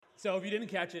So if you didn't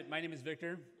catch it, my name is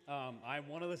Victor. I'm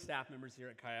one of the staff members here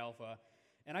at Chi Alpha.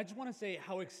 And I just want to say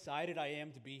how excited I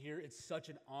am to be here. It's such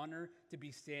an honor to be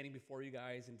standing before you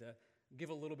guys and to give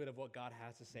a little bit of what God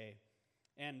has to say.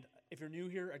 And if you're new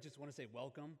here, I just want to say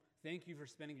welcome. Thank you for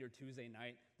spending your Tuesday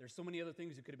night. There's so many other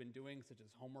things you could have been doing, such as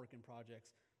homework and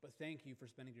projects, but thank you for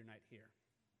spending your night here.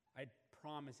 I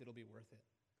promise it'll be worth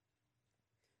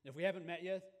it. If we haven't met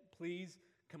yet, please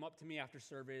come up to me after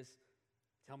service.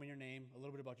 Tell me your name, a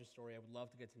little bit about your story. I would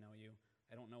love to get to know you.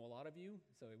 I don't know a lot of you,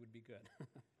 so it would be good.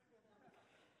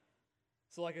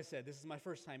 So like I said, this is my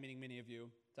first time meeting many of you.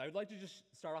 So I would like to just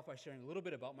start off by sharing a little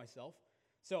bit about myself.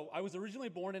 So I was originally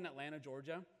born in Atlanta,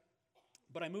 Georgia,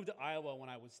 but I moved to Iowa when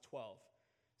I was 12.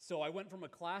 So I went from a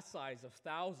class size of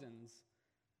thousands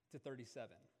to 37.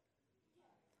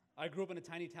 I grew up in a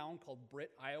tiny town called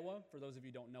Britt, Iowa. For those of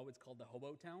you who don't know, it's called the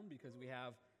Hobo Town because we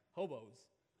have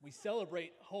hobos. We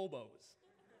celebrate hobos.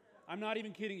 I'm not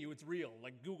even kidding you, it's real.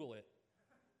 Like, Google it.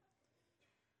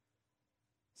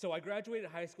 So I graduated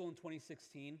high school in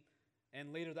 2016,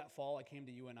 and later that fall I came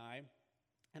to UNI.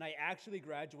 And I actually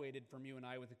graduated from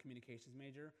UNI with a communications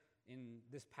major in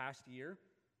this past year.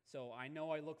 So I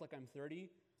know I look like I'm 30,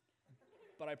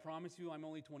 but I promise you I'm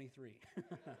only 23.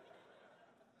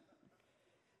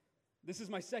 This is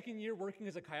my second year working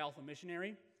as a Chi Alpha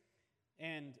missionary,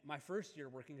 and my first year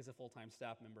working as a full-time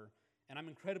staff member. And I'm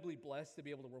incredibly blessed to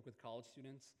be able to work with college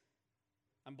students.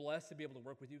 I'm blessed to be able to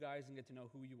work with you guys and get to know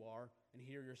who you are and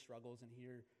hear your struggles and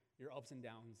hear your ups and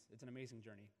downs. It's an amazing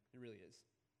journey. It really is.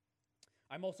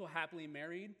 I'm also happily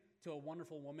married to a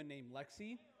wonderful woman named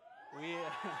Lexi.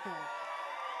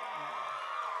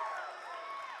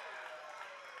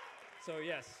 So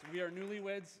yes, we are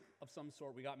newlyweds of some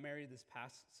sort. We got married this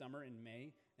past summer in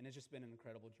May, and it's just been an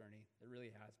incredible journey. It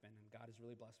really has been, and God has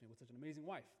really blessed me with such an amazing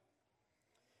wife.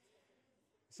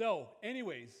 So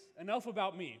anyways, enough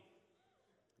about me.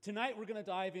 Tonight we're going to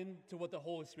dive into what the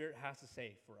Holy Spirit has to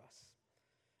say for us,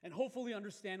 and hopefully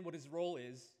understand what his role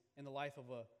is in the life of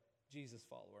a Jesus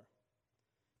follower.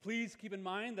 Please keep in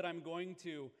mind that I'm going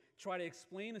to try to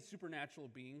explain a supernatural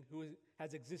being who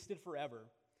has existed forever,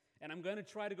 and I'm going to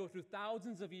try to go through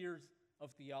thousands of years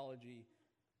of theology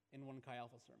in one Chi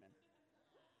Alpha sermon.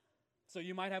 So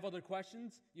you might have other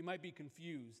questions, you might be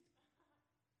confused,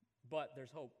 but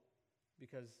there's hope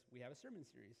because we have a sermon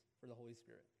series for the Holy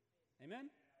Spirit.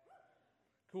 Amen?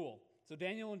 Cool. So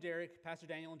Pastor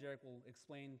Daniel and Derek will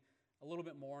explain a little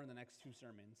bit more in the next two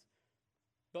sermons.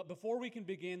 But before we can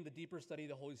begin the deeper study of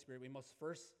the Holy Spirit, we must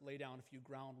first lay down a few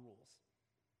ground rules.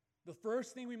 The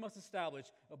first thing we must establish,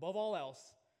 above all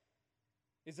else,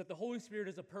 is that the Holy Spirit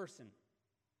is a person.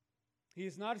 He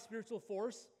is not a spiritual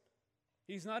force,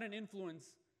 he's not an influence,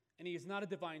 and he is not a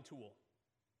divine tool.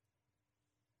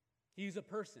 He is a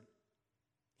person.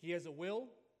 He has a will,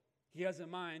 he has a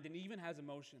mind, and even has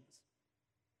emotions.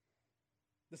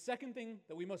 The second thing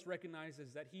that we must recognize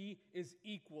is that he is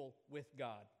equal with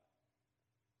God.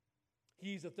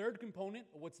 He's the third component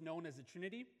of what's known as the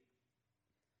Trinity.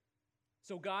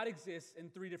 So God exists in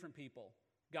three different people: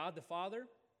 God the Father,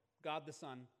 God the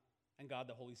Son, and God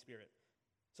the Holy Spirit.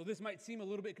 So this might seem a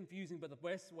little bit confusing, but the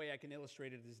best way I can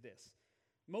illustrate it is this.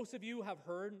 Most of you have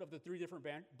heard of the three different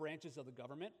branches of the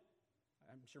government.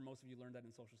 I'm sure most of you learned that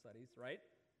in social studies, right?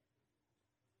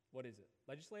 What is it?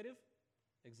 Legislative,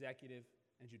 executive,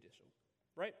 and judicial,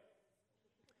 right?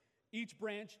 Each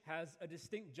branch has a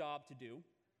distinct job to do,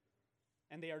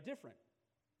 and they are different.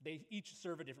 They each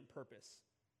serve a different purpose.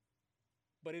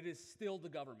 But it is still the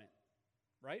government,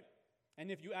 right?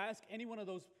 And if you ask any one of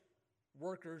those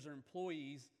workers or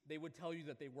employees, they would tell you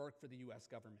that they work for the U.S.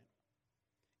 government.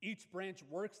 Each branch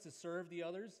works to serve the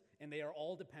others, and they are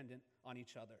all dependent on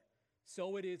each other.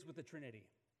 So it is with the Trinity.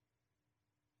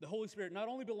 The Holy Spirit not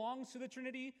only belongs to the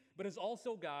Trinity, but is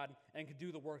also God and can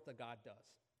do the work that God does.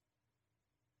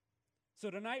 So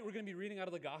tonight we're going to be reading out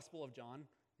of the Gospel of John,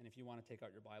 and if you want to take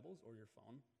out your Bibles or your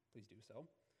phone, please do so.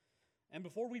 And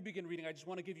before we begin reading, I just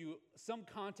want to give you some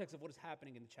context of what is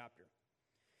happening in the chapter.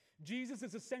 Jesus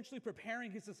is essentially preparing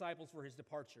his disciples for his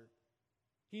departure.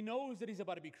 He knows that he's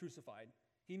about to be crucified.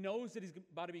 He knows that he's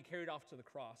about to be carried off to the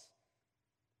cross.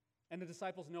 And the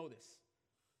disciples know this.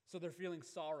 So they're feeling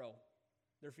sorrow.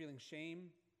 They're feeling shame.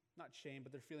 Not shame,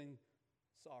 but they're feeling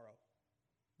sorrow.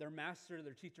 Their master,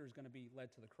 their teacher is going to be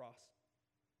led to the cross.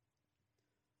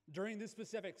 During this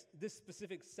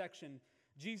specific section,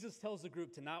 Jesus tells the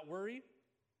group to not worry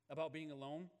about being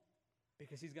alone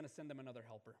because he's going to send them another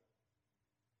helper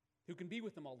who can be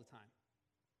with them all the time.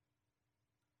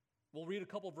 We'll read a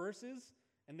couple verses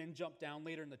and then jump down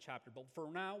later in the chapter. But for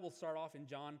now, we'll start off in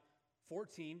John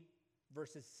 14,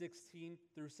 verses 16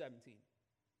 through 17.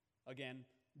 Again,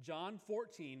 John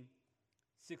 14,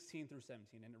 16 through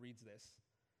 17, and it reads this.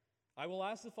 I will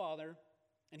ask the Father,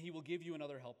 and he will give you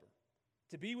another helper,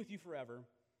 to be with you forever,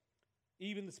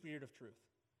 even the Spirit of truth,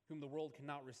 whom the world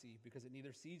cannot receive, because it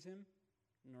neither sees him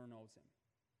nor knows him.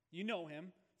 You know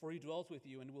him, for he dwells with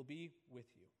you and will be with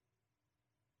you.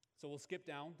 So we'll skip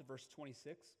down to verse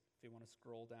 26, if you want to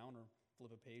scroll down or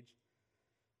flip a page.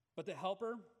 But the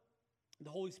Helper, the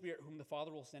Holy Spirit, whom the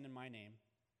Father will send in my name,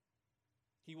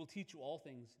 he will teach you all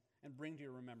things and bring to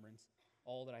your remembrance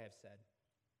all that I have said.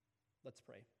 Let's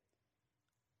pray.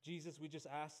 Jesus, we just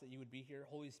ask that you would be here.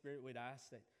 Holy Spirit, we'd ask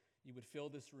that you would fill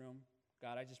this room.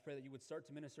 God, I just pray that you would start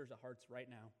to minister to hearts right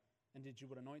now, and that you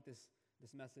would anoint this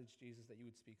message, Jesus, that you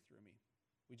would speak through me.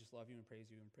 We just love you and praise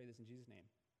you, and pray this in Jesus' name.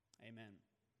 Amen.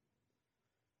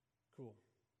 Cool.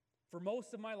 For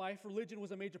most of my life, religion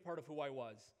was a major part of who I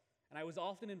was, and I was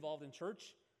often involved in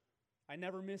church. I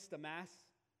never missed a mass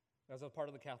as a part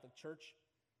of the Catholic Church.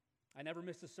 I never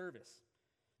missed a service.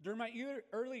 During my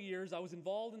early years, I was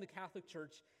involved in the Catholic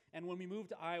Church, and when we moved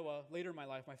to Iowa later in my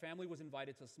life, my family was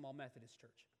invited to a small Methodist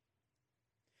church.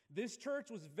 This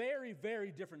church was very,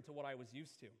 very different to what I was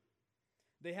used to.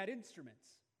 They had instruments.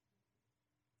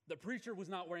 The preacher was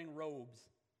not wearing robes.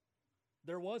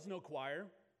 There was no choir.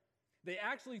 They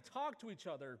actually talked to each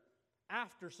other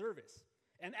after service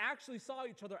and actually saw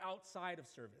each other outside of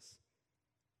service.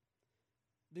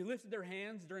 They lifted their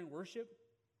hands during worship.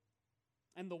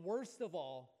 And the worst of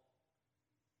all,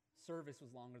 service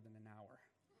was longer than an hour.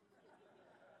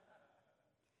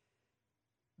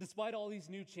 Despite all these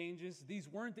new changes, these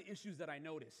weren't the issues that I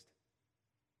noticed.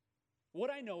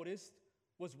 What I noticed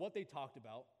was what they talked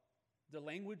about, the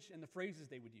language and the phrases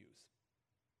they would use.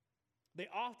 They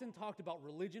often talked about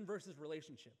religion versus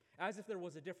relationship, as if there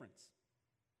was a difference.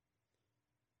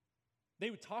 They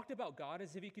talked about God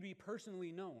as if he could be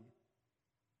personally known.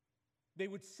 They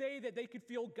would say that they could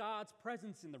feel God's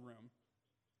presence in the room.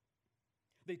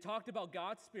 They talked about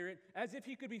God's Spirit as if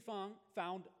he could be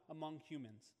found among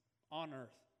humans on earth.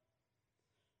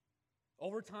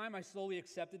 Over time, I slowly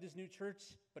accepted this new church,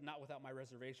 but not without my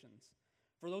reservations.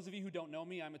 For those of you who don't know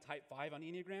me, I'm a type 5 on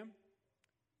Enneagram,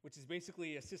 which is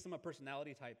basically a system of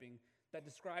personality typing that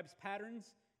describes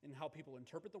patterns in how people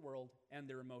interpret the world and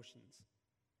their emotions.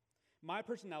 My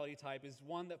personality type is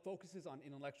one that focuses on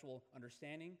intellectual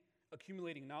understanding,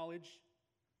 accumulating knowledge,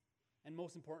 and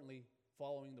most importantly,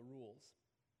 following the rules.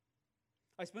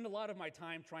 I spend a lot of my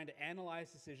time trying to analyze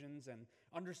decisions and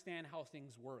understand how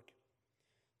things work.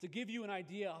 To give you an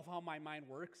idea of how my mind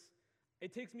works,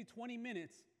 it takes me 20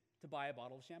 minutes to buy a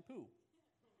bottle of shampoo.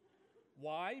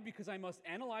 Why? Because I must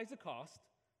analyze the cost,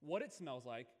 what it smells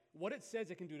like, what it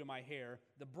says it can do to my hair,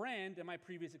 the brand, and my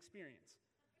previous experience.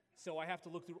 So I have to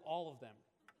look through all of them.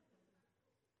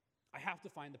 I have to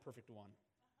find the perfect one.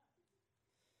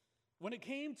 When it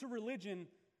came to religion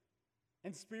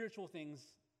and spiritual things,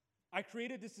 I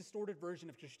created this distorted version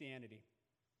of Christianity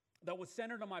that was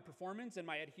centered on my performance and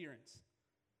my adherence.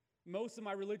 Most of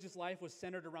my religious life was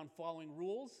centered around following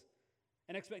rules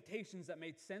and expectations that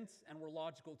made sense and were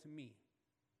logical to me.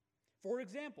 For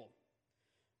example,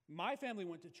 my family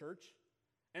went to church,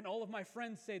 and all of my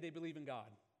friends say they believe in God.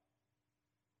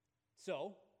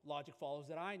 So, logic follows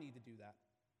that I need to do that.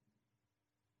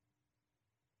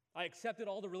 I accepted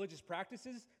all the religious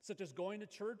practices, such as going to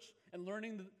church and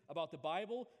learning about the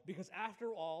Bible, because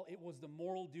after all, it was the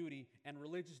moral duty and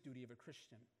religious duty of a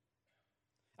Christian.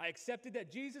 I accepted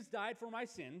that Jesus died for my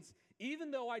sins,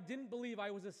 even though I didn't believe I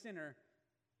was a sinner,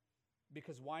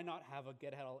 because why not have a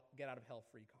get out of hell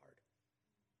free card?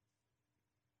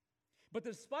 But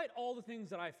despite all the things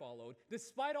that I followed,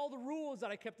 despite all the rules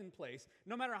that I kept in place,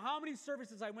 no matter how many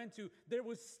services I went to, there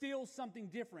was still something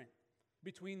different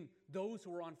between those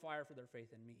who were on fire for their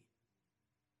faith and me.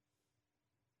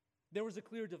 There was a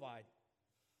clear divide.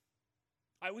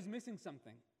 I was missing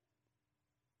something.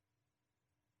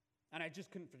 And I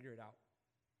just couldn't figure it out.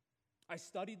 I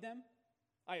studied them.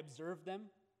 I observed them.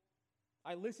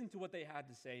 I listened to what they had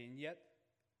to say, and yet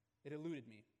it eluded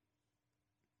me.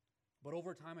 But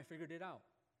over time, I figured it out.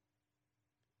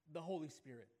 The Holy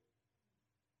Spirit.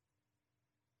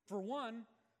 For one,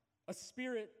 a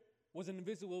spirit was an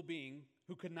invisible being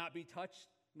who could not be touched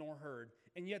nor heard.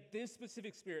 And yet this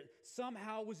specific spirit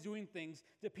somehow was doing things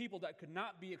to people that could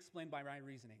not be explained by my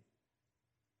reasoning.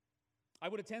 I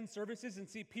would attend services and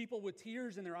see people with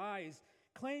tears in their eyes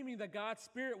claiming that God's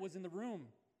Spirit was in the room.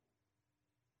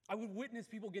 I would witness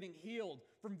people getting healed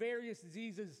from various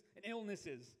diseases and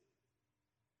illnesses.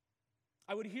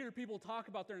 I would hear people talk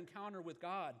about their encounter with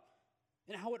God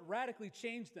and how it radically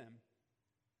changed them.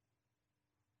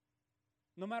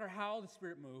 No matter how the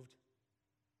Spirit moved,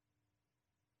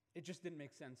 it just didn't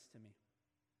make sense to me.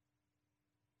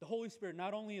 Holy Spirit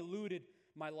not only eluded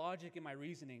my logic and my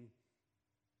reasoning,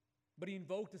 but he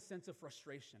invoked a sense of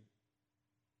frustration.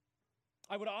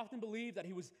 I would often believe that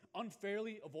he was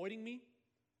unfairly avoiding me,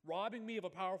 robbing me of a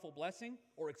powerful blessing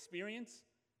or experience.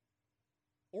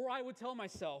 Or I would tell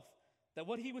myself that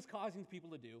what he was causing people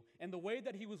to do and the way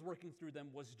that he was working through them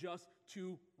was just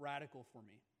too radical for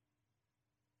me.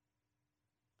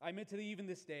 I admit to even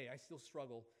this day, I still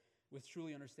struggle with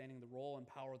truly understanding the role and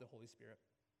power of the Holy Spirit.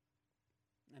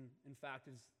 And in fact,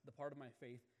 is the part of my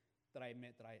faith that I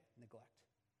admit that I neglect.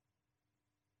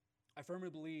 I firmly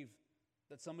believe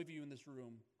that some of you in this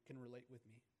room can relate with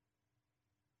me.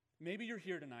 Maybe you're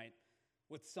here tonight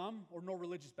with some or no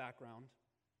religious background,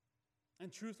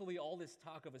 and truthfully, all this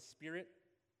talk of a spirit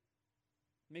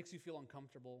makes you feel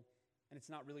uncomfortable, and it's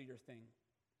not really your thing.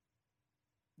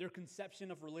 Your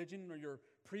conception of religion or your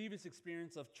previous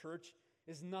experience of church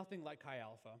is nothing like Chi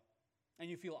Alpha, and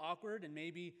you feel awkward, and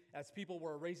maybe as people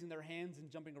were raising their hands and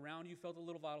jumping around, you felt a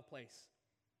little out of place.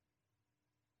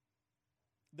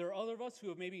 There are other of us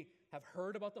who have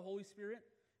heard about the Holy Spirit,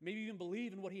 maybe even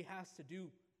believe in what he has to do and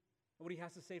what he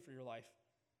has to say for your life.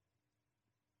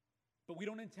 But we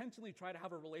don't intentionally try to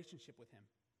have a relationship with him.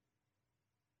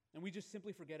 And we just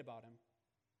simply forget about him.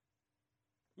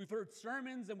 We've heard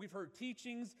sermons and we've heard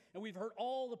teachings and we've heard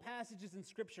all the passages in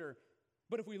Scripture.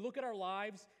 But if we look at our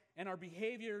lives and our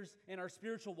behaviors and our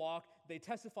spiritual walk, they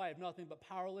testify of nothing but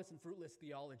powerless and fruitless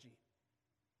theology.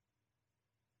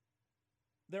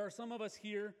 There are some of us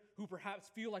here who perhaps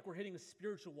feel like we're hitting a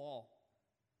spiritual wall.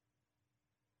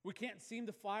 We can't find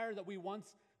the fire that we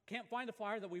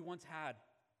once had.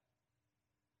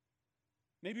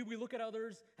 Maybe we look at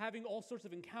others having all sorts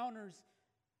of encounters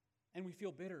and we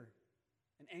feel bitter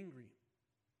and angry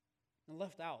and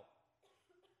left out.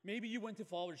 Maybe you went to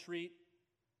fall retreat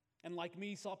and like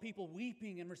me saw people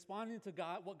weeping and responding to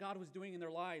God, what God was doing in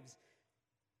their lives,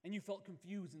 and you felt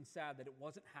confused and sad that it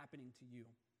wasn't happening to you.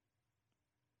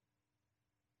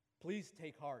 Please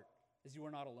take heart, as you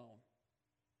are not alone.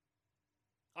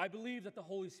 I believe that the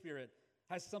Holy Spirit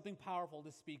has something powerful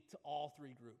to speak to all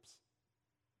three groups.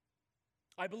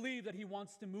 I believe that he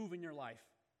wants to move in your life.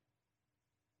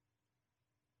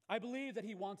 I believe that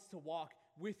he wants to walk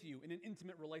with you in an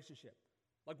intimate relationship,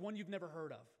 like one you've never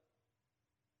heard of.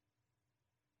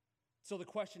 So the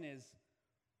question is,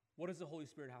 what does the Holy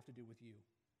Spirit have to do with you?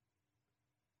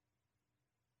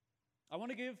 I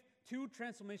want to give two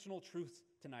transformational truths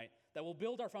tonight that will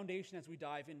build our foundation as we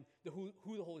dive into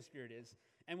who the Holy Spirit is.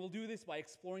 And we'll do this by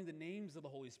exploring the names of the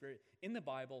Holy Spirit in the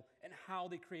Bible and how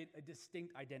they create a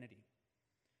distinct identity.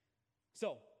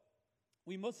 So,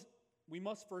 we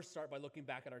must first start by looking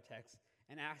back at our text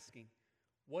and asking,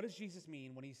 what does Jesus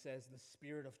mean when he says the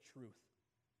Spirit of truth?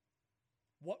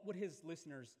 What would his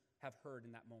listeners have heard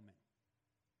in that moment?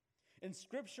 In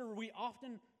Scripture, we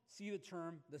often see the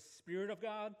term the Spirit of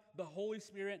God, the Holy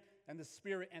Spirit, and the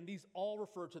Spirit, and these all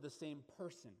refer to the same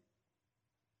person.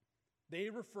 They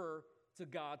refer to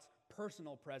God's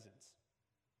personal presence.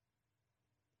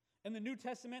 In the New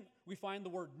Testament, we find the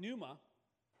word pneuma,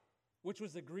 which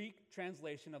was the Greek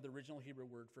translation of the original Hebrew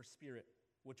word for spirit,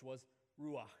 which was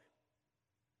ruach.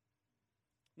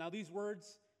 Now, these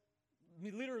words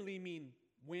literally mean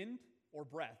wind or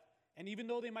breath. And even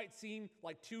though they might seem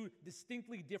like two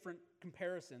distinctly different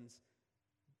comparisons,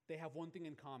 they have one thing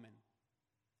in common: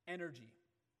 energy.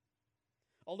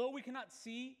 Although we cannot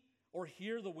see or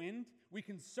hear the wind, we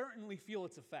can certainly feel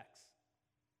its effects.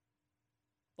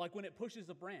 Like when it pushes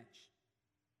a branch,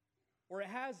 or it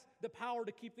has the power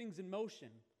to keep things in motion,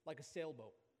 like a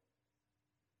sailboat.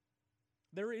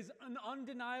 There is an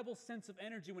undeniable sense of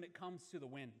energy when it comes to the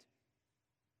wind.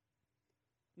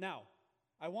 Now,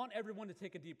 I want everyone to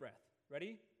take a deep breath.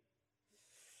 Ready?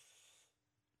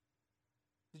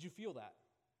 Did you feel that?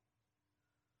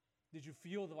 Did you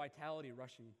feel the vitality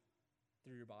rushing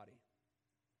through your body?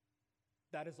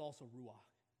 That is also ruach.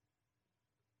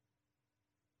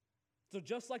 So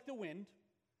just like the wind,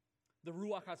 the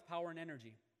ruach has power and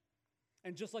energy.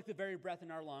 And just like the very breath in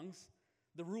our lungs,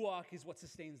 the ruach is what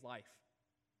sustains life.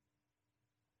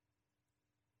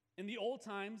 In the Old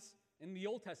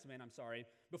Testament,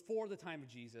 before the time of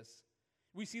Jesus,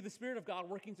 we see the Spirit of God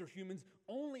working through humans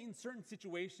only in certain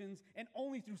situations and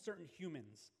only through certain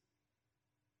humans.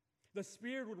 The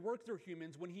Spirit would work through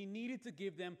humans when he needed to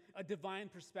give them a divine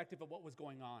perspective of what was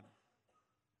going on.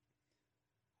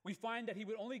 We find that he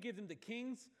would only give them to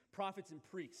kings, prophets, and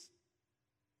priests.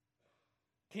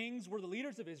 Kings were the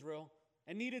leaders of Israel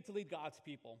and needed to lead God's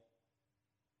people,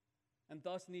 and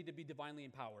thus needed to be divinely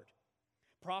empowered.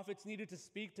 Prophets needed to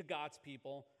speak to God's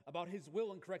people about his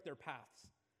will and correct their paths.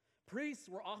 Priests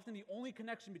were often the only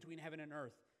connection between heaven and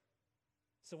earth.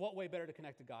 So what way better to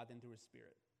connect to God than through his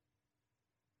Spirit?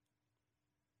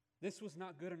 This was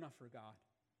not good enough for God.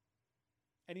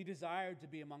 And he desired to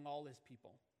be among all his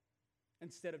people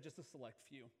instead of just a select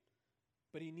few.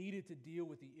 But he needed to deal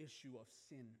with the issue of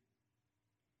sin.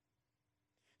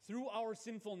 Through our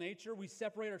sinful nature, we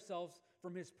separate ourselves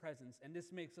from his presence, and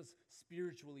this makes us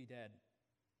spiritually dead.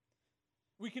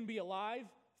 We can be alive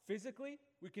physically,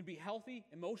 we can be healthy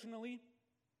emotionally,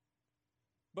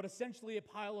 but essentially a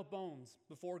pile of bones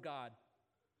before God,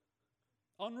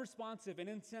 unresponsive and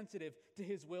insensitive to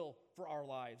his will for our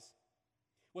lives.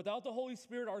 Without the Holy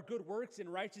Spirit, our good works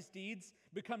and righteous deeds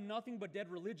become nothing but dead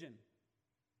religion.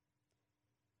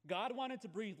 God wanted to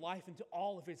breathe life into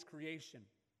all of his creation.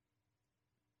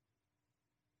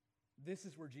 This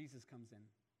is where Jesus comes in.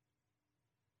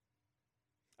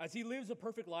 As he lives a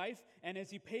perfect life and as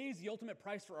he pays the ultimate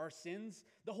price for our sins,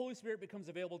 the Holy Spirit becomes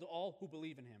available to all who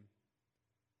believe in him.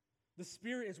 The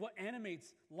Spirit is what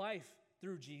animates life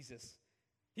through Jesus.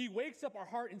 He wakes up our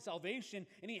heart in salvation,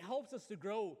 and he helps us to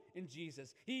grow in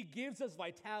Jesus. He gives us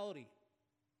vitality.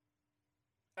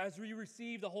 As we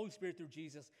receive the Holy Spirit through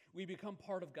Jesus, we become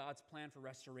part of God's plan for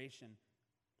restoration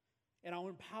and are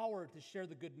empowered to share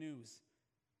the good news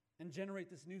and generate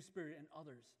this new spirit in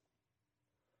others.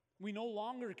 We no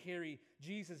longer carry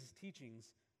Jesus' teachings,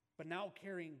 but now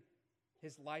carrying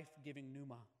his life-giving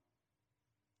pneuma,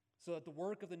 so that the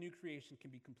work of the new creation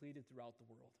can be completed throughout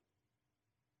the world.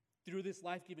 Through this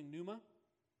life-giving pneuma,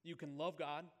 you can love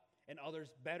God and others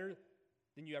better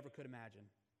than you ever could imagine.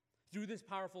 Through this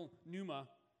powerful pneuma,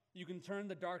 you can turn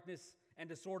the darkness and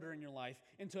disorder in your life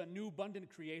into a new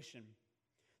abundant creation.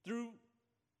 Through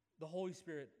the Holy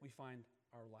Spirit, we find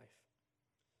our life.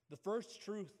 The first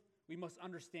truth we must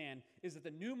understand is that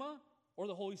the pneuma, or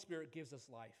the Holy Spirit, gives us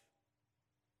life.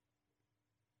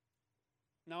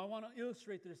 Now, I want to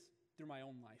illustrate this through my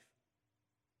own life.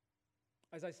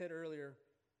 As I said earlier,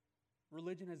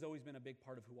 religion has always been a big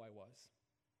part of who I was.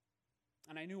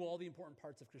 And I knew all the important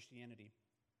parts of Christianity.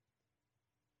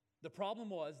 The problem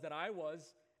was that I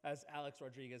was, as Alex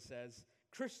Rodriguez says,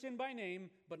 Christian by name,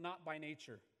 but not by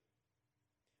nature.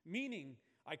 Meaning,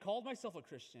 I called myself a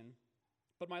Christian,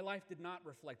 but my life did not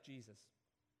reflect Jesus.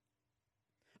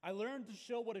 I learned to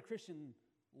show what a Christian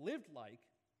lived like,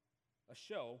 a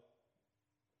show,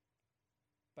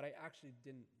 but I actually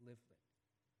didn't live it.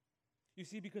 You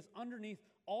see, because underneath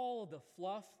all of the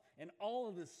fluff and all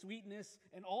of the sweetness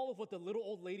and all of what the little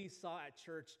old lady saw at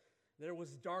church, there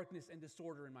was darkness and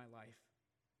disorder in my life.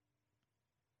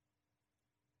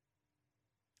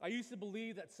 I used to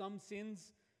believe that some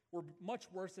sins were much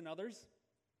worse than others,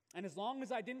 and as long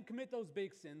as I didn't commit those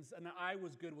big sins, and I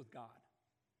was good with God.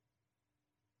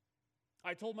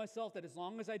 I told myself that as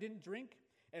long as I didn't drink,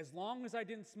 as long as I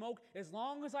didn't smoke, as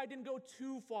long as I didn't go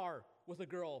too far with a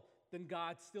girl, then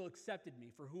God still accepted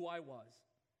me for who I was.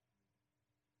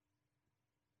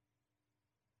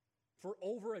 For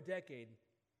over a decade,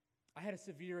 I had a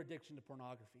severe addiction to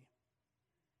pornography,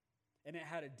 and it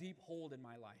had a deep hold in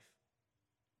my life.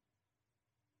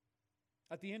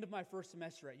 At the end of my first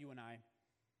semester at UNI,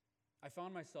 I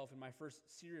found myself in my first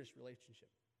serious relationship.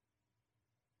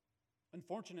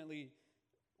 Unfortunately,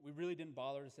 we really didn't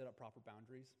bother to set up proper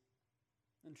boundaries.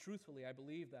 And truthfully, I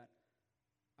believe that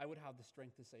I would have the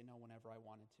strength to say no whenever I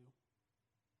wanted to.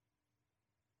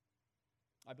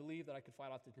 I believe that I could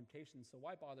fight off the temptations, so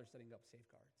why bother setting up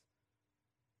safeguards?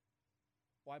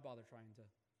 Why bother trying to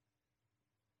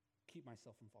keep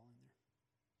myself from falling there?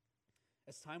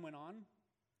 As time went on,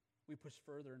 we pushed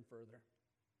further and further.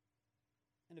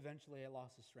 And eventually I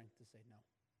lost the strength to say no.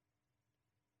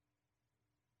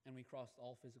 And we crossed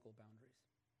all physical boundaries.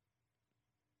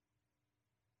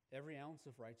 Every ounce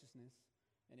of righteousness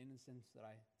and innocence that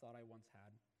I thought I once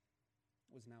had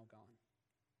was now gone.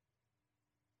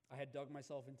 I had dug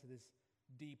myself into this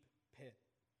deep pit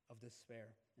of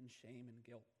despair and shame and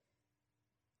guilt.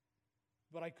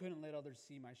 But I couldn't let others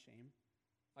see my shame.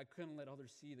 I couldn't let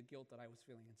others see the guilt that I was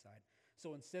feeling inside.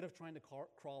 So instead of trying to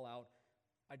crawl out,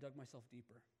 I dug myself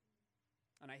deeper,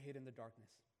 and I hid in the darkness.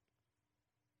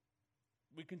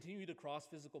 We continued to cross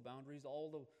physical boundaries,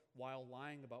 all the while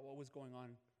lying about what was going on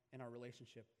in our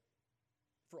relationship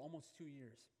for almost 2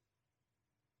 years.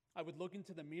 I would look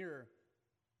into the mirror,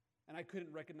 and I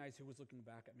couldn't recognize who was looking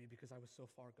back at me because I was so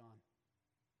far gone.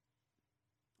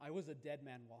 I was a dead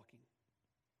man walking.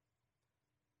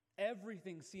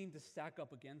 Everything seemed to stack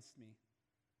up against me.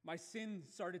 My sin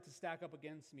started to stack up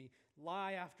against me.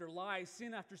 Lie after lie,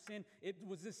 sin after sin. It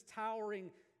was this towering,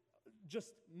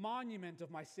 just monument of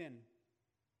my sin.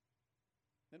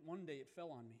 Then one day it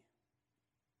fell on me.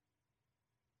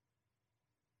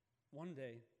 One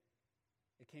day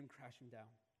it came crashing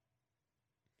down.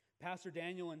 Pastor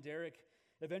Daniel and Derek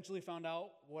eventually found out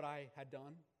what I had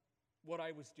done, what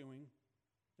I was doing,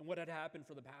 and what had happened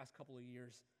for the past couple of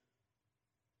years.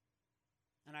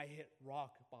 And I hit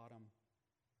rock bottom.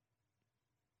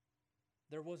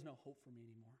 There was no hope for me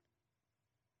anymore.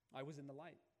 I was in the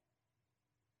light.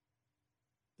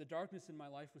 The darkness in my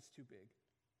life was too big.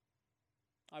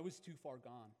 I was too far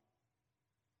gone.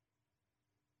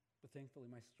 But thankfully,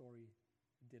 my story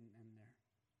didn't end there.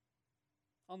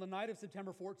 On the night of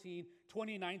September 14,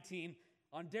 2019,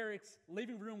 on Derek's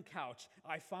living room couch,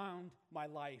 I found my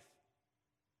life.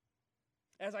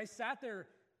 As I sat there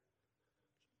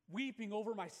weeping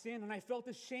over my sin, and I felt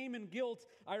the shame and guilt,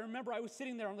 I remember I was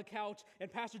sitting there on the couch,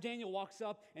 and Pastor Daniel walks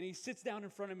up, and he sits down in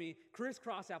front of me,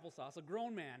 crisscross applesauce, a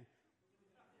grown man.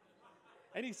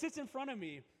 And he sits in front of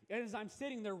me, and as I'm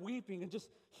sitting there weeping and just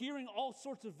hearing all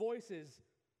sorts of voices,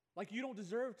 like, you don't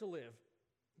deserve to live.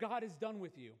 God is done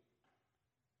with you.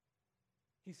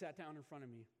 He sat down in front of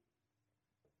me,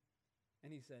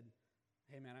 and he said,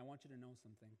 hey man, I want you to know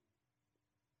something.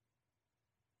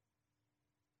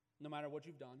 No matter what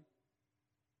you've done,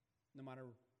 no matter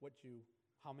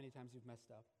how many times you've messed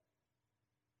up,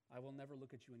 I will never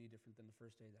look at you any different than the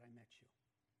first day that I met you.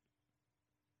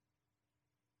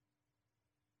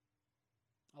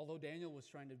 Although Daniel was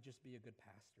trying to just be a good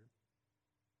pastor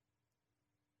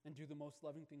and do the most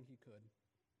loving thing he could,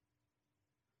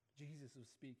 Jesus was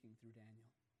speaking through Daniel.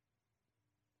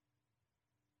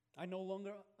 I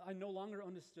no longer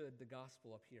understood the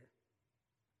gospel up here.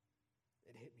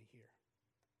 It hit me here.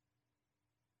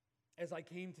 As I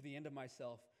came to the end of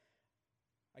myself,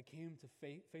 I came to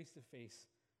face to face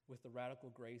with the radical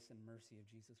grace and mercy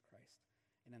of Jesus Christ.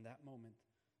 And in that moment,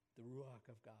 the Ruach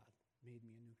of God made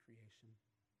me a new creation.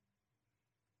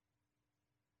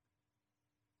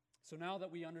 So now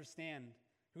that we understand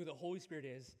who the Holy Spirit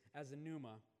is as a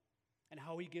pneuma and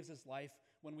how he gives us life,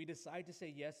 when we decide to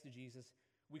say yes to Jesus,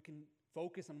 we can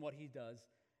focus on what he does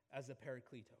as a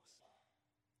parakletos,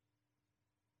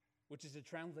 which is a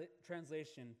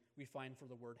translation we find for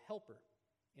the word helper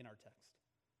in our text.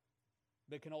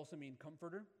 But it can also mean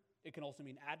comforter. It can also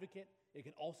mean advocate. It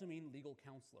can also mean legal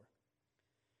counselor.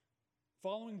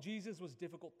 Following Jesus was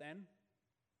difficult then,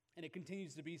 and it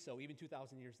continues to be so even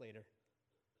 2,000 years later,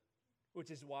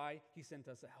 which is why he sent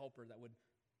us a helper that would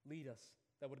lead us,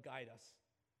 that would guide us.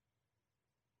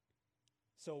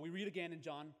 So we read again in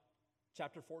John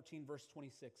chapter 14, verse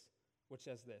 26, which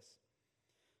says this: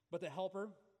 but the helper,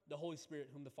 the Holy Spirit,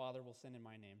 whom the Father will send in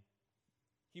my name,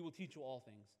 he will teach you all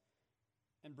things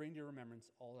and bring to your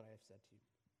remembrance all that I have said to you.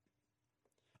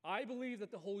 I believe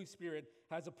that the Holy Spirit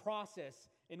has a process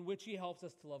in which he helps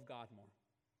us to love God more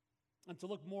and to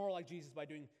look more like Jesus by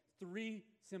doing three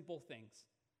simple things: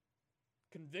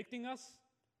 convicting us,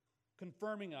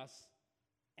 confirming us,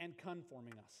 and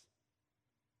conforming us.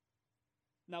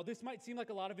 Now, this might seem like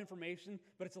a lot of information,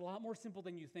 but it's a lot more simple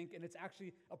than you think, and it's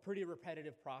actually a pretty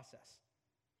repetitive process.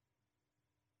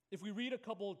 If we read a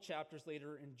couple chapters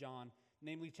later in John,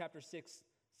 namely chapter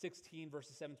 16,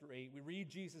 verses 7 through 8, we read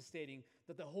Jesus stating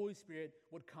that the Holy Spirit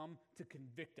would come to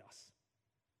convict us.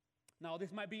 Now,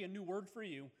 this might be a new word for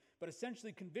you, but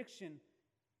essentially conviction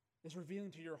is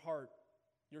revealing to your heart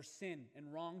your sin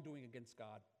and wrongdoing against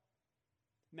God.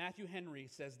 Matthew Henry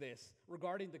says this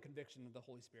regarding the conviction of the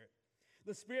Holy Spirit: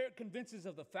 the Spirit convinces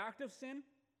of the fact of sin,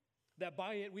 that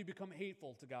by it we become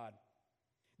hateful to God.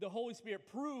 The Holy Spirit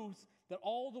proves that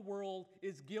all the world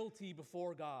is guilty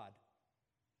before God.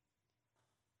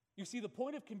 You see, the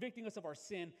point of convicting us of our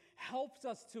sin helps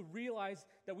us to realize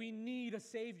that we need a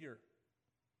Savior.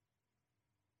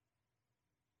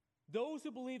 Those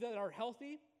who believe that are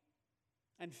healthy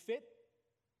and fit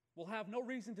will have no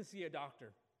reason to see a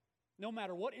doctor, no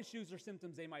matter what issues or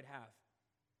symptoms they might have.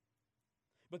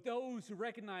 But those who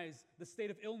recognize the state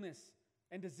of illness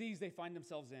and disease they find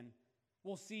themselves in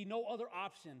will see no other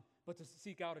option but to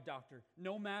seek out a doctor,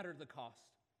 no matter the cost.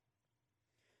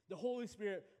 The Holy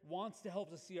Spirit wants to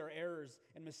help us see our errors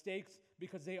and mistakes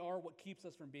because they are what keeps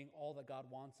us from being all that God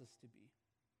wants us to be.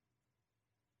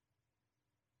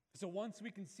 So once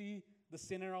we can see the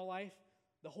sin in our life,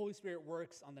 the Holy Spirit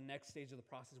works on the next stage of the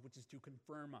process, which is to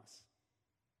confirm us.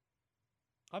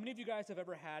 How many of you guys have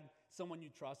ever had someone you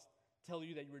trust tell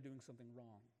you that you were doing something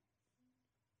wrong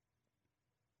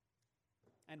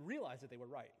and realize that they were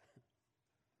right?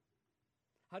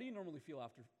 How do you normally feel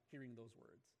after hearing those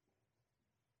words?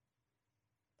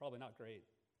 Probably not great.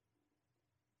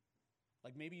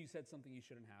 Like maybe you said something you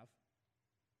shouldn't have.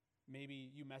 Maybe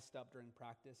you messed up during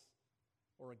practice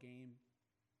or a game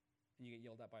and you get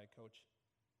yelled at by a coach.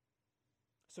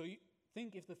 So you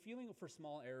think if the feeling for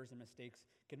small errors and mistakes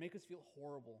can make us feel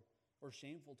horrible or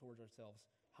shameful towards ourselves,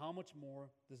 how much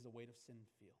more does the weight of sin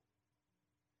feel?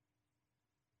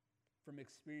 From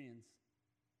experience,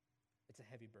 it's a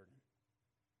heavy burden.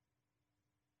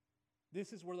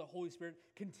 This is where the Holy Spirit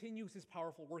continues his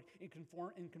powerful work in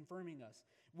confirming us.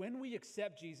 When we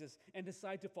accept Jesus and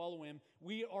decide to follow him,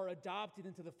 we are adopted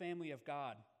into the family of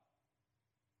God.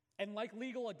 And like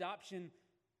legal adoption,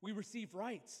 we receive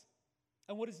rights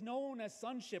and what is known as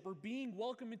sonship, or being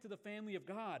welcomed into the family of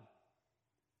God.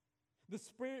 The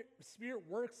Spirit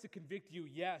works to convict you,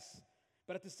 yes,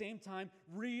 but at the same time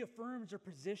reaffirms your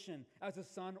position as a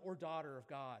son or daughter of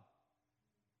God.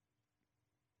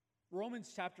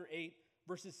 Romans chapter 8,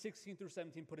 verses 16 through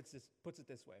 17 puts it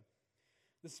this way.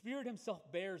 The Spirit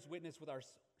himself bears witness with our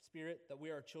spirit that we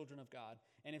are children of God,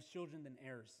 and if children, then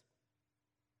heirs.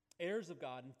 Heirs of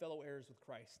God and fellow heirs with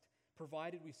Christ,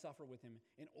 provided we suffer with him,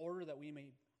 in order that we may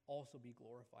also be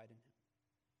glorified in him,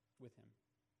 with him.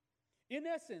 In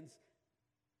essence,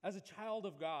 as a child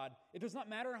of God, it does not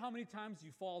matter how many times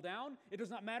you fall down. It does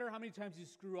not matter how many times you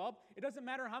screw up. It doesn't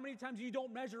matter how many times you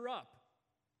don't measure up.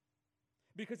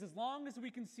 Because as long as we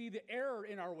can see the error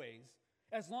in our ways,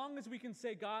 as long as we can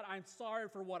say, God, I'm sorry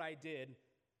for what I did,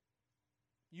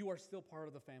 you are still part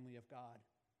of the family of God.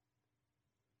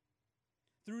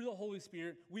 Through the Holy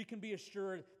Spirit, we can be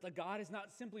assured that God is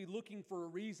not simply looking for a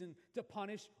reason to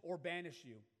punish or banish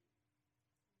you.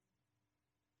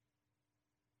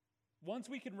 Once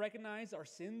we can recognize our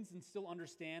sins and still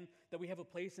understand that we have a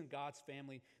place in God's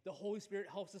family, the Holy Spirit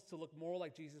helps us to look more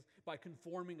like Jesus by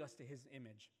conforming us to his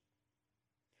image.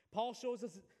 Paul shows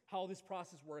us how this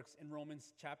process works in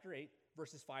Romans chapter 8,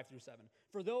 verses 5 through 7.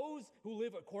 For those who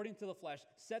live according to the flesh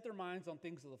set their minds on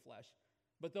things of the flesh,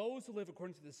 but those who live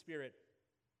according to the Spirit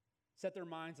set their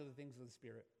minds on the things of the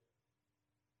Spirit.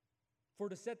 For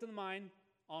to set the mind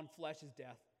on flesh is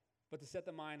death, but to set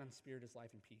the mind on spirit is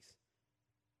life and peace.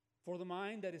 For the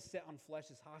mind that is set on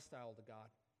flesh is hostile to God,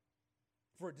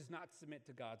 for it does not submit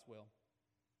to God's will.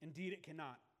 Indeed, it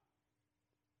cannot.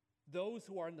 Those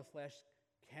who are in the flesh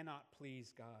cannot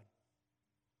please God.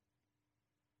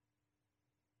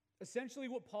 Essentially,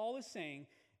 what Paul is saying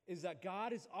is that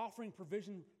God is offering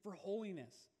provision for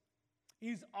holiness.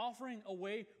 He's offering a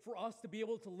way for us to be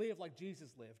able to live like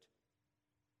Jesus lived.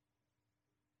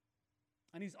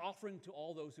 And he's offering to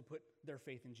all those who put their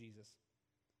faith in Jesus.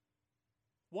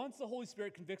 Once the Holy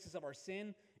Spirit convicts us of our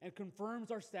sin and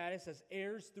confirms our status as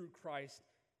heirs through Christ,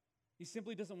 he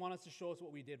simply doesn't want us to show us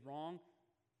what we did wrong,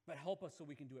 but help us so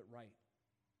we can do it right.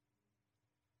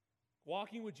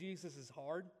 Walking with Jesus is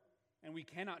hard, and we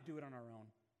cannot do it on our own.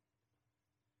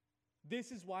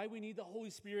 This is why we need the Holy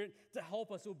Spirit to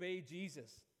help us obey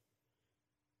Jesus.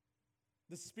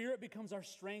 The Spirit becomes our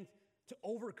strength to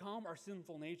overcome our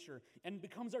sinful nature and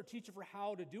becomes our teacher for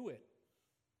how to do it.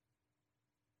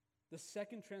 The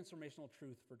second transformational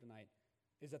truth for tonight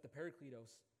is that the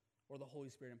Parakletos, or the Holy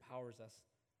Spirit, empowers us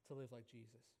to live like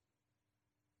Jesus.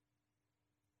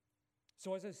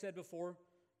 So as I said before,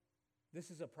 this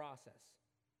is a process.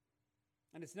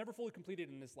 And it's never fully completed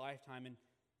in this lifetime. And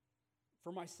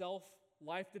for myself,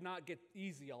 life did not get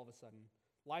easy all of a sudden.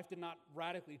 Life did not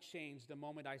radically change the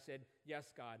moment I said,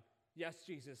 yes, God, yes,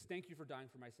 Jesus, thank you for dying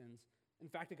for my sins. In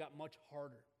fact, it got much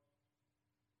harder.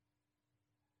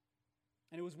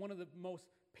 And it was one of the most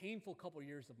painful couple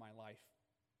years of my life.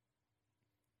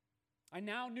 I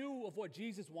now knew of what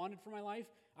Jesus wanted for my life.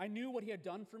 I knew what he had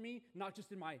done for me, not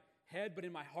just in my head, but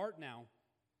in my heart now.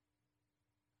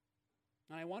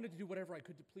 And I wanted to do whatever I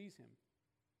could to please him.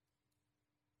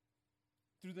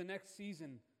 Through the next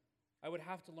season, I would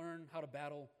have to learn how to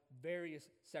battle various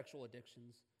sexual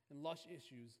addictions and lust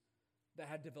issues that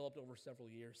had developed over several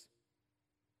years.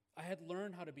 I had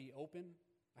learned how to be open.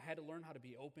 I had to learn how to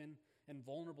be open and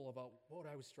vulnerable about what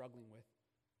I was struggling with.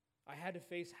 I had to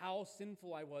face how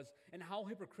sinful I was and how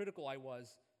hypocritical I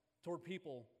was toward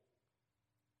people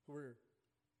who were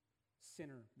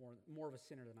more of a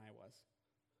sinner than I was.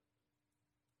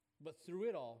 But through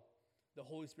it all, the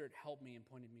Holy Spirit helped me and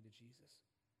pointed me to Jesus.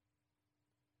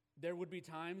 There would be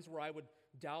times where I would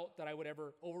doubt that I would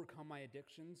ever overcome my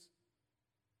addictions,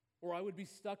 or I would be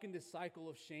stuck in this cycle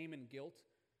of shame and guilt.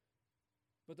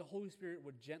 But the Holy Spirit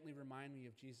would gently remind me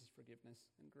of Jesus' forgiveness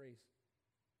and grace.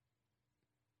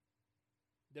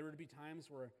 There would be times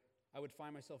where I would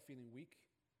find myself feeling weak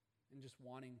and just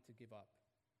wanting to give up.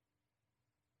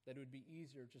 That it would be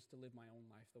easier just to live my own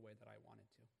life the way that I wanted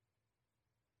to.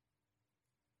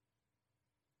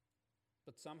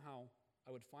 But somehow,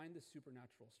 I would find the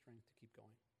supernatural strength to keep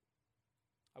going.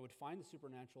 I would find the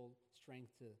supernatural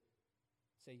strength to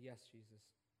say, yes, Jesus,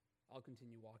 I'll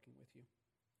continue walking with you.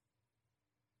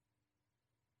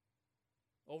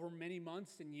 Over many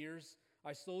months and years,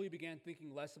 I slowly began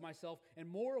thinking less of myself and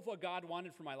more of what God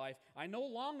wanted for my life. I no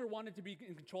longer wanted to be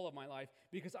in control of my life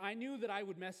because I knew that I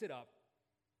would mess it up,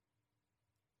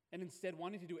 and instead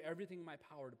wanted to do everything in my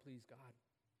power to please God.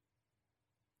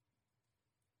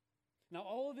 Now,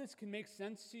 all of this can make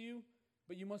sense to you,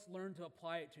 but you must learn to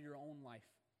apply it to your own life.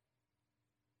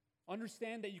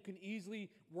 Understand that you can easily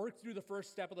work through the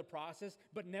first step of the process,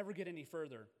 but never get any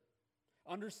further.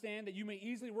 Understand that you may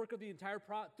easily work through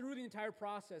the entire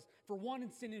process for one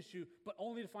sin issue, but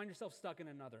only to find yourself stuck in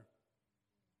another.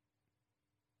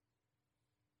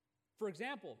 For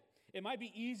example, it might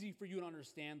be easy for you to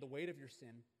understand the weight of your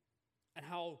sin and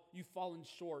how you've fallen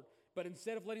short, but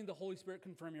instead of letting the Holy Spirit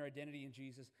confirm your identity in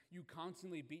Jesus, you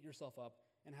constantly beat yourself up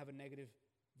and have a negative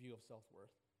view of self-worth.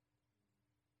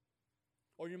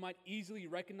 Or you might easily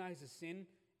recognize a sin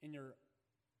in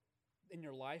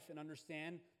your life and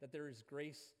understand that there is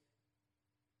grace,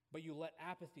 but you let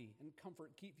apathy and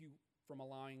comfort keep you from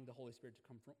allowing the Holy Spirit to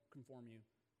conform you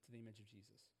to the image of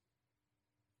Jesus.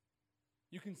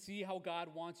 You can see how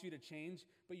God wants you to change,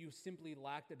 but you simply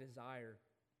lack the desire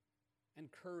and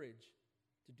courage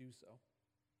to do so.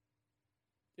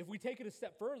 If we take it a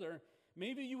step further,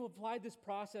 maybe you applied this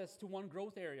process to one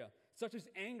growth area, such as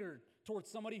anger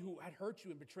towards somebody who had hurt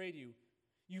you and betrayed you.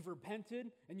 You've repented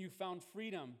and you've found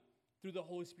freedom through the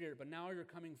Holy Spirit, but now you're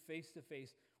coming face to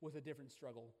face with a different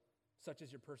struggle, such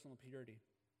as your personal purity.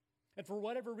 And for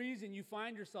whatever reason, you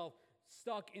find yourself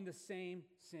stuck in the same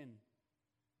sin.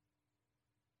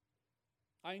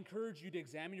 I encourage you to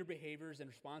examine your behaviors and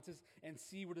responses and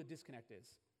see where the disconnect is.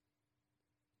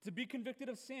 To be convicted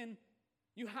of sin,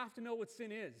 you have to know what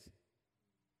sin is.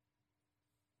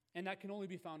 And that can only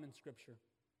be found in Scripture.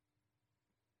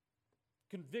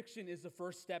 Conviction is the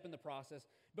first step in the process,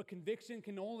 but conviction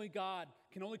can only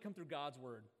come through God's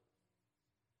Word.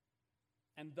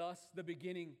 And thus, the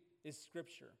beginning is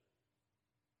Scripture.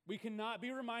 We cannot be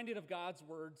reminded of God's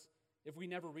words if we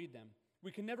never read them.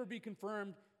 We can never be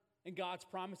confirmed in God's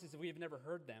promises if we have never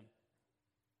heard them.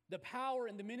 The power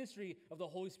and the ministry of the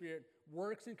Holy Spirit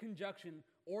works in conjunction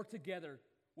or together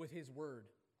with His Word.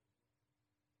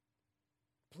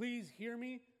 Please hear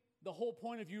me. The whole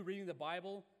point of you reading the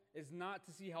Bible is not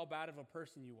to see how bad of a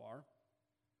person you are,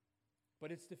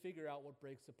 but it's to figure out what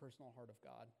breaks the personal heart of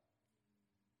God.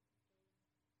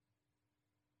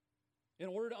 In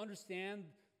order to understand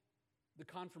the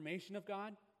confirmation of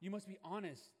God, you must be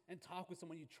honest and talk with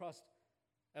someone you trust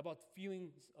about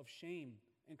feelings of shame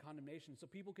and condemnation so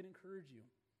people can encourage you.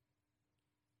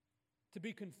 To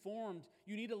be conformed,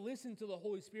 you need to listen to the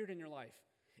Holy Spirit in your life.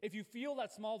 If you feel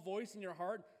that small voice in your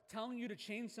heart telling you to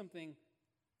change something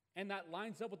and that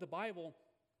lines up with the Bible,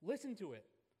 listen to it.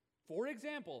 For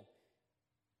example,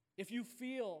 if you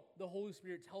feel the Holy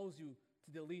Spirit tells you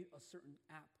to delete a certain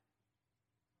app,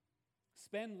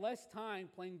 spend less time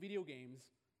playing video games,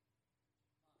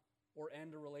 or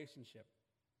end a relationship.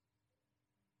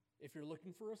 If you're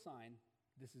looking for a sign,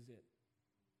 this is it.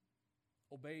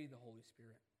 Obey the Holy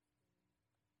Spirit.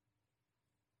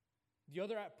 The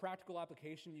other practical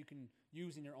application you can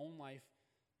use in your own life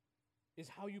is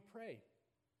how you pray.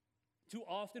 Too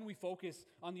often we focus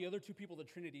on the other two people of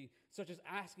the Trinity, such as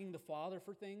asking the Father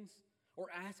for things or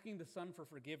asking the Son for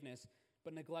forgiveness,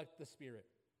 but neglect the Spirit.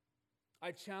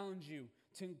 I challenge you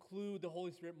to include the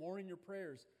Holy Spirit more in your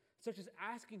prayers, such as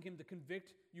asking Him to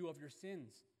convict you of your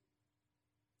sins.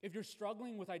 If you're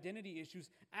struggling with identity issues,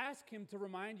 ask Him to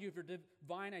remind you of your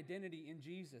divine identity in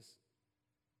Jesus.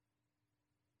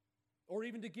 Or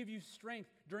even to give you strength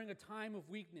during a time of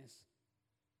weakness.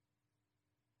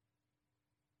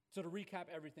 So to recap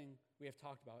everything we have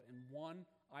talked about in one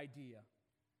idea,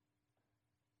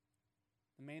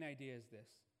 the main idea is this: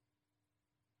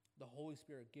 the Holy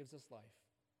Spirit gives us life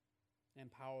and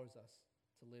empowers us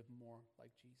to live more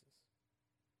like Jesus.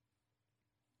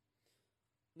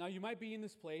 Now, you might be in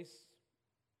this place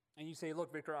and you say,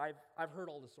 look, Victor, I've heard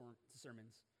all the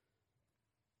sermons.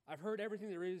 I've heard everything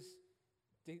there is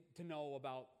to know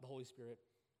about the Holy Spirit.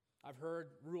 I've heard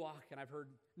Ruach and I've heard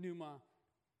Pneuma.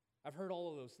 I've heard all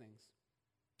of those things.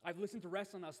 I've listened to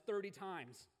Rest on Us 30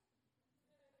 times.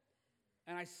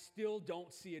 And I still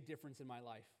don't see a difference in my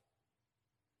life.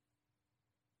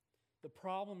 The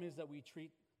problem is that we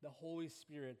treat the Holy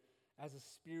Spirit as a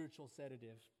spiritual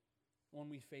sedative when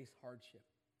we face hardship.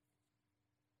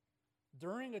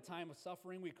 During a time of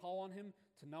suffering, we call on Him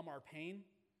to numb our pain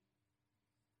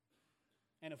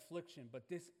and affliction, but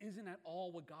this isn't at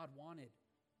all what God wanted.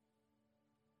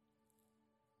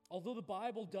 Although the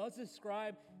Bible does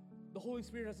describe the Holy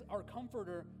Spirit as our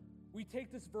comforter, we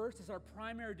take this verse as our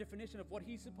primary definition of what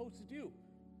He's supposed to do.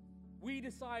 We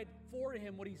decide for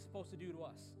Him what He's supposed to do to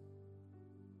us.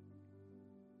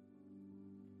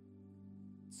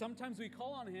 Sometimes we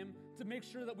call on him to make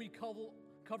sure that we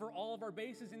cover all of our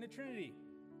bases in the Trinity.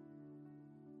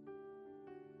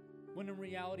 When in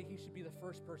reality, he should be the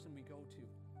first person we go to.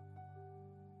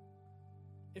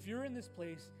 If you're in this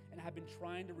place and have been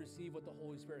trying to receive what the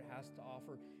Holy Spirit has to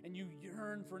offer, and you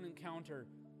yearn for an encounter,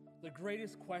 the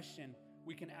greatest question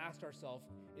we can ask ourselves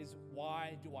is,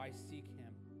 why do I seek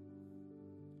him?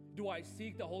 Do I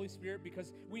seek the Holy Spirit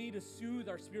because we need to soothe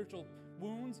our spiritual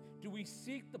wounds? Do we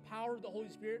seek the power of the Holy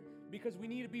Spirit because we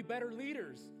need to be better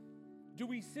leaders? Do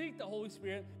we seek the Holy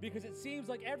Spirit because it seems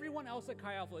like everyone else at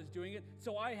Chi Alpha is doing it,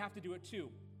 so I have to do it too?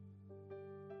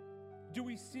 Do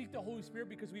we seek the Holy Spirit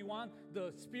because we want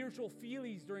the spiritual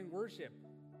feelies during worship?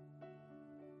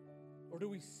 Or do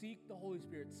we seek the Holy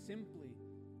Spirit simply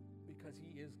because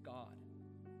he is God?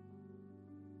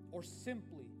 Or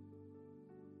simply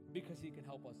because he can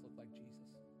help us look like Jesus?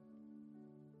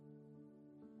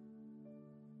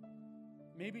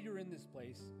 Maybe you're in this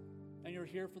place and you're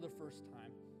here for the first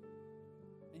time,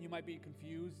 and you might be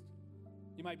confused,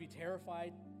 you might be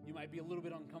terrified, you might be a little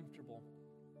bit uncomfortable.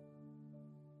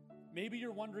 Maybe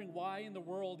you're wondering why in the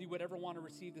world you would ever want to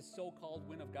receive this so-called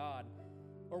wind of God,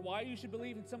 or why you should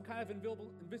believe in some kind of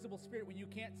invisible spirit when you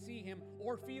can't see him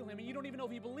or feel him, and you don't even know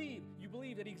if you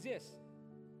believe that he exists.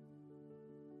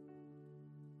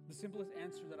 The simplest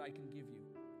answer that I can give you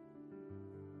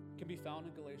can be found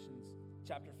in Galatians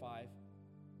chapter 5,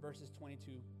 verses 22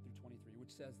 through 23,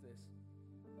 which says this: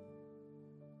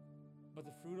 "But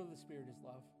the fruit of the Spirit is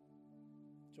love,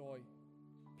 joy,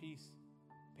 peace,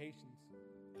 patience,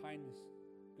 kindness,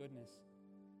 goodness,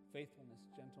 faithfulness,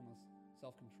 gentleness,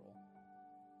 self-control.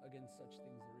 Against such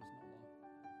things there is no law."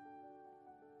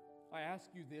 I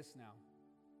ask you this now.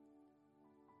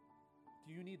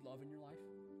 Do you need love in your life?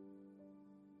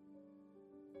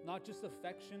 Not just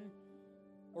affection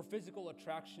or physical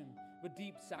attraction, but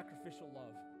deep sacrificial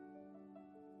love.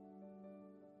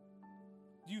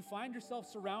 Do you find yourself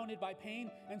surrounded by pain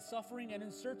and suffering and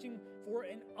in searching for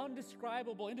an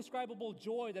indescribable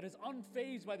joy that is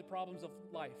unfazed by the problems of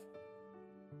life?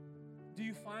 Do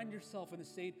you find yourself in a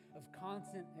state of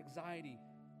constant anxiety,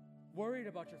 worried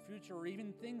about your future or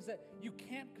even things that you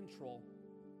can't control,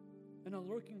 and are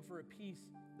looking for a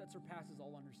peace that surpasses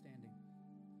all understanding?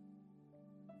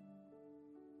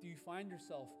 Do you find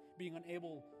yourself being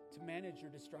unable to manage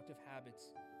your destructive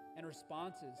habits and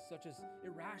responses such as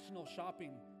irrational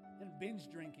shopping and binge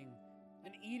drinking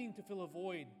and eating to fill a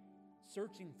void,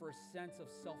 searching for a sense of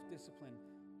self-discipline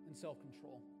and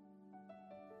self-control?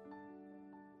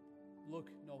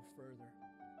 Look no further.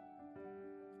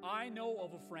 I know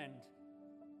of a friend.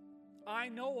 I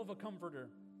know of a comforter.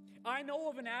 I know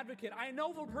of an advocate. I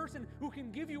know of a person who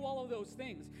can give you all of those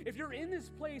things. If you're in this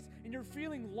place and you're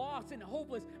feeling lost and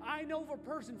hopeless, I know of a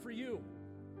person for you.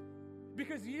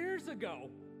 Because years ago,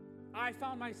 I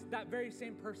found that very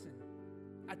same person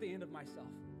at the end of myself.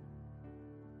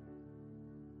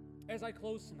 As I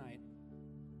close tonight,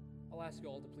 I'll ask you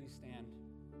all to please stand.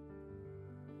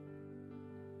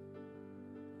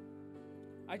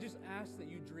 I just ask that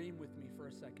you dream with me for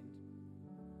a second.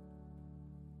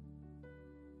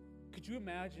 Could you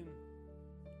imagine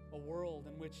a world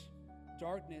in which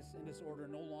darkness and disorder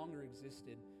no longer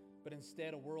existed, but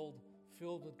instead a world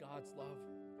filled with God's love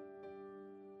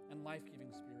and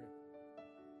life-giving Spirit?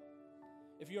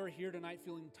 If you are here tonight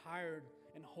feeling tired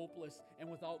and hopeless and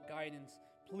without guidance,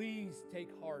 please take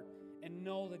heart and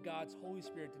know that God's Holy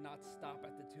Spirit did not stop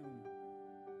at the tomb.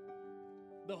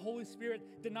 The Holy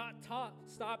Spirit did not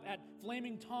stop at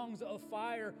flaming tongues of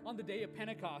fire on the day of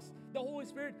Pentecost. The Holy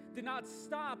Spirit did not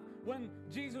stop when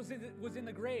Jesus was in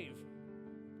the grave.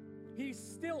 He's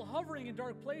still hovering in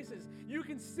dark places. You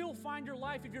can still find your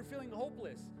life if you're feeling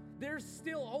hopeless. There's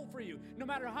still hope for you. No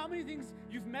matter how many things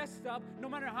you've messed up, no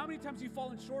matter how many times you've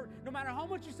fallen short, no matter how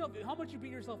much you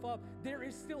beat yourself up, there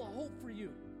is still hope for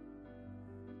you.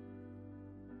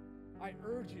 I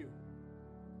urge you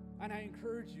and I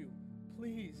encourage you,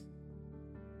 please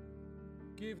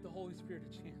give the Holy Spirit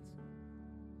a chance.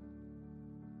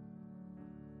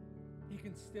 He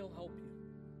can still help you,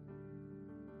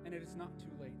 and it is not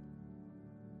too late.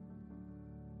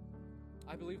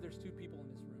 I believe there's two people in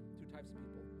this room, two types of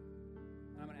people.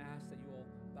 And I'm going to ask that you all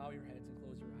bow your heads and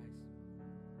close your eyes.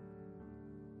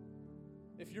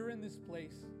 If you're in this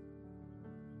place,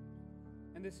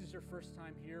 and this is your first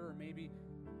time here, or maybe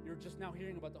you're just now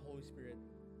hearing about the Holy Spirit,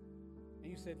 and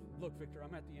you said, look, Victor,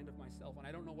 I'm at the end of myself, and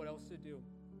I don't know what else to do.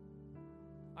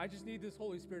 I just need this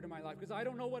Holy Spirit in my life because I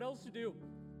don't know what else to do.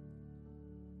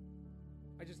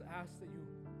 I just ask that you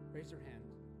raise your hand.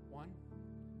 1,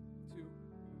 2,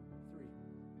 3.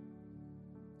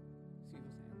 See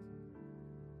those hands?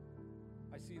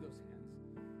 I see those hands.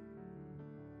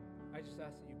 I just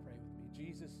ask that you pray with me.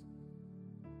 Jesus,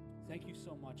 thank you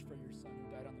so much for your Son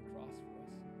who died on the cross for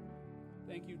us.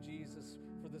 Thank you, Jesus,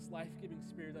 for this life-giving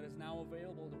Spirit that is now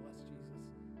available to us, Jesus.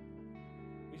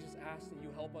 We just ask that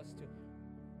you help us to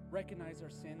recognize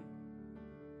our sin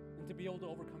and to be able to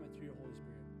overcome it through your Holy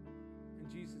Spirit. In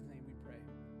Jesus' name we pray.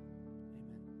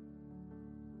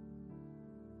 Amen.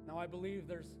 Now, I believe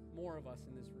there's more of us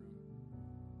in this room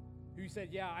who said,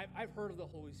 yeah, I've heard of the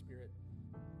Holy Spirit.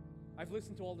 I've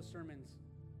listened to all the sermons.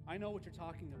 I know what you're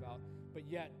talking about, but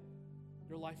yet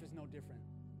your life is no different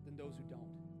than those who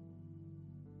don't.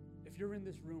 If you're in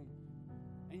this room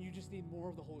and you just need more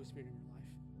of the Holy Spirit in your life,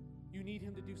 you need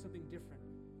Him to do something different.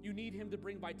 You need Him to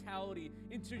bring vitality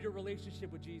into your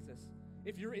relationship with Jesus.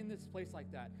 If you're in this place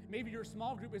like that, maybe your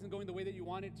small group isn't going the way that you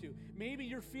want it to. Maybe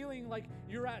you're feeling like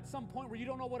you're at some point where you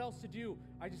don't know what else to do.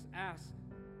 I just ask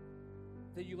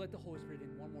that you let the Holy Spirit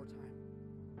in one more time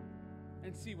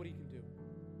and see what He can do.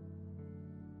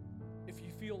 If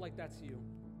you feel like that's you,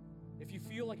 if you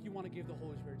feel like you want to give the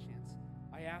Holy Spirit a chance,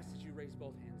 I ask that you raise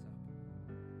both hands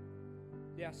up.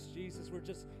 Yes, Jesus, we're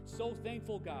just so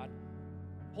thankful, God.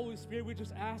 Holy Spirit, we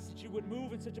just ask that you would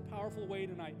move in such a powerful way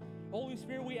tonight. Holy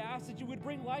Spirit, we ask that you would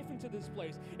bring life into this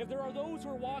place. If there are those who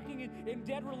are walking in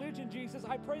dead religion, Jesus,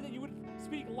 I pray that you would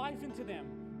speak life into them.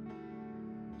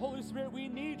 Holy Spirit, we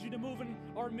need you to move in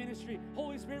our ministry.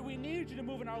 Holy Spirit, we need you to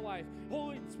move in our life.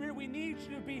 Holy Spirit, we need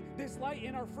you to be this light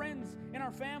in our friends, in our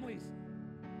families.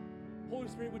 Holy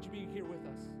Spirit, would you be here with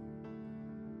us?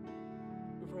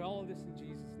 We pray all of this in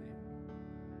Jesus' name.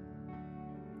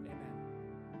 Amen.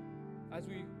 As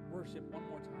we worship one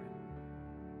more time,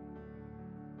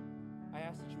 I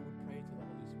ask that you would pray to the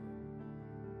Holy Spirit.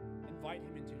 Invite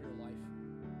Him into your life.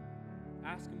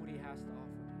 Ask Him what He has to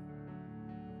offer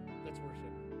to you. Let's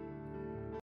worship.